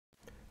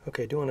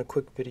Okay, doing a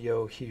quick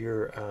video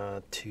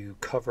here to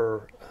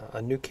cover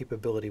a new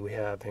capability we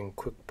have in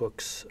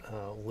QuickBooks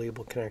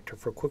Label Connector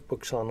for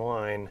QuickBooks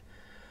Online.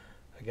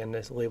 Again,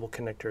 this label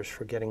connector is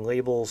for getting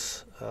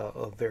labels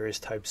of various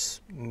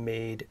types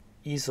made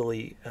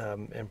easily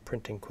and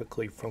printing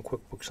quickly from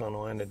QuickBooks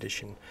Online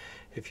Edition.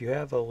 If you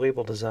have a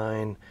label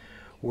design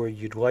where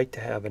you'd like to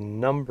have a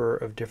number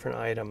of different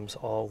items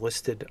all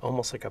listed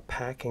almost like a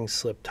packing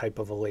slip type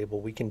of a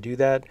label, we can do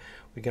that.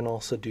 We can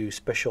also do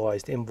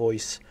specialized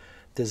invoice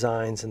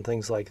designs and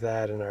things like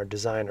that in our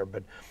designer,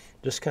 but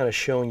just kind of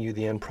showing you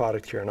the end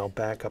product here, and I'll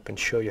back up and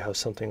show you how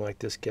something like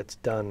this gets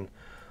done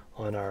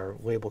on our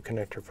label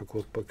connector for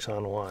QuickBooks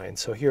Online.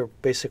 So here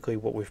basically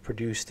what we've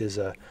produced is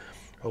a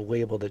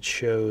label that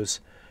shows,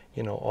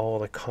 you know, all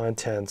the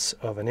contents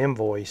of an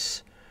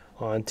invoice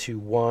onto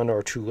one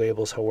or two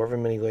labels, however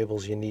many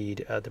labels you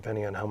need,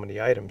 depending on how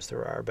many items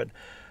there are. But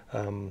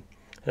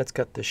it's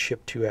got the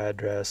ship to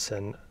address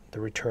and the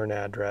return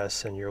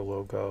address and your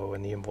logo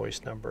and the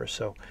invoice number.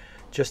 So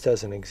just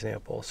as an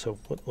example. So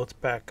let's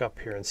back up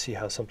here and see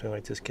how something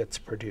like this gets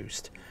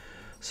produced.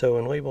 So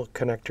in Label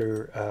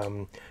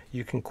Connector,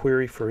 you can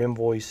query for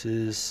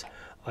invoices,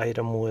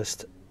 item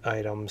list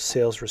items,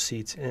 sales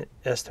receipts,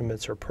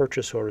 estimates, or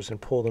purchase orders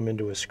and pull them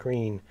into a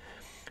screen.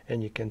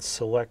 And you can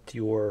select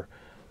your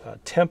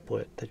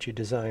template that you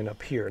design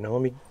up here. Now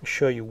let me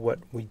show you what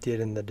we did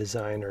in the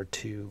designer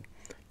to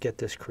get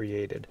this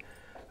created.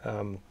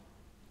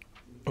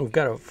 We've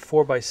got a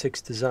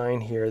 4x6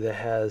 design here that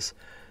has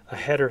a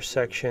header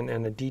section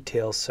and a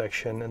details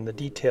section, and the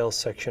details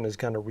section is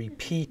going to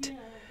repeat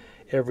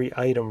every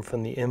item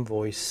from the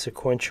invoice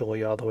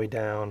sequentially all the way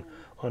down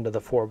onto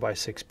the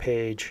 4x6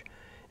 page,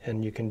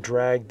 and you can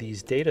drag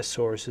these data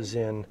sources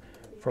in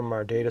from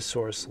our data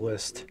source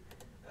list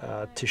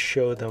to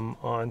show them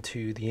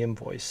onto the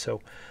invoice. So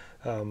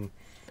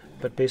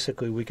but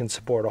basically we can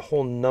support a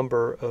whole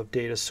number of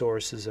data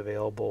sources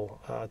available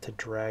to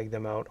drag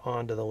them out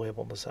onto the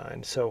label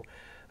design. So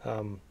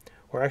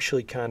we're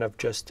actually kind of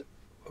just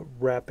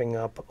wrapping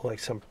up like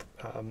some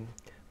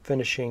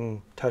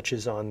finishing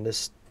touches on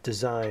this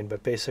design,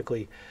 but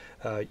basically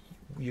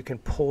you can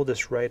pull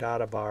this right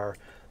out of our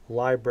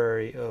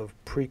library of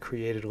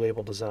pre-created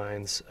label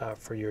designs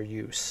for your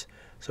use.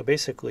 So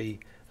basically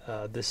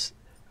this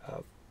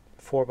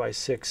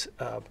 4x6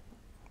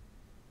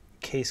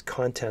 case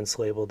contents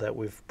label that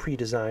we've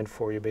pre-designed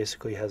for you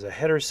basically has a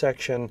header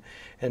section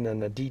and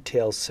then a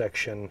details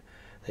section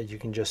that you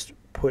can just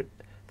put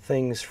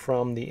things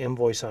from the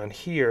invoice on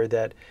here.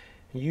 That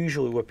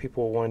usually what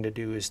people are wanting to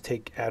do is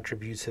take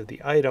attributes of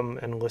the item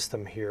and list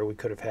them here. We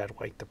could have had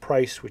like the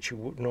price, which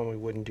you normally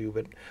wouldn't do,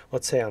 but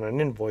let's say on an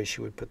invoice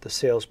you would put the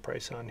sales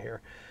price on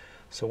here.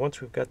 So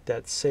once we've got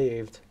that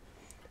saved,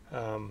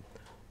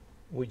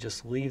 we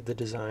just leave the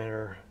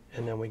designer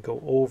and then we go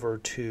over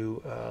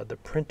to the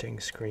printing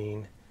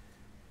screen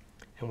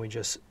and we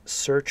just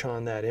search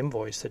on that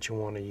invoice that you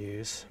want to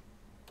use.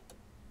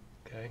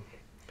 Okay,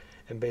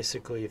 and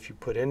basically if you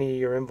put any of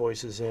your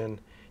invoices in,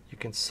 you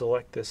can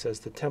select this as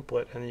the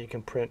template, and then you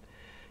can print,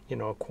 you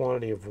know, a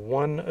quantity of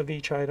one of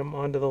each item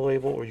onto the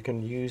label, or you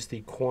can use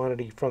the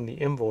quantity from the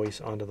invoice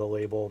onto the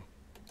label,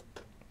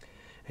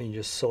 and you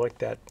just select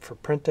that for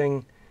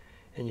printing,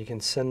 and you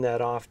can send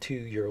that off to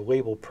your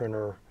label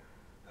printer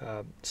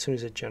as soon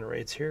as it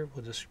generates here.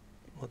 We'll just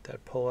let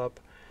that pull up,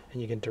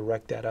 and you can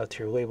direct that out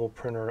to your label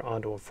printer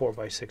onto a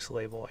 4x6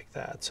 label like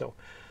that. So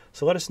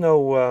let us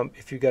know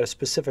if you've got a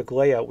specific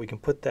layout. We can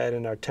put that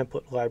in our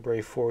template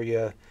library for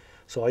you.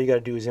 So all you got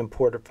to do is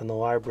import it from the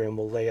library and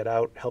we'll lay it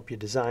out, help you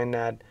design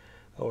that.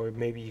 Or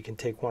maybe you can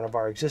take one of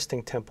our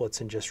existing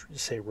templates and just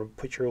say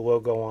put your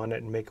logo on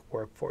it and make it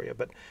work for you.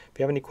 But if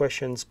you have any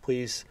questions,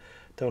 please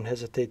don't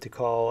hesitate to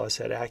call us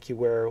at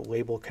AccuWare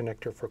Label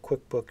Connector for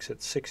QuickBooks at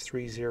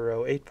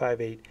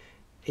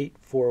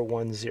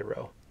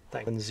 630-858-8410.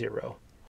 Thanks.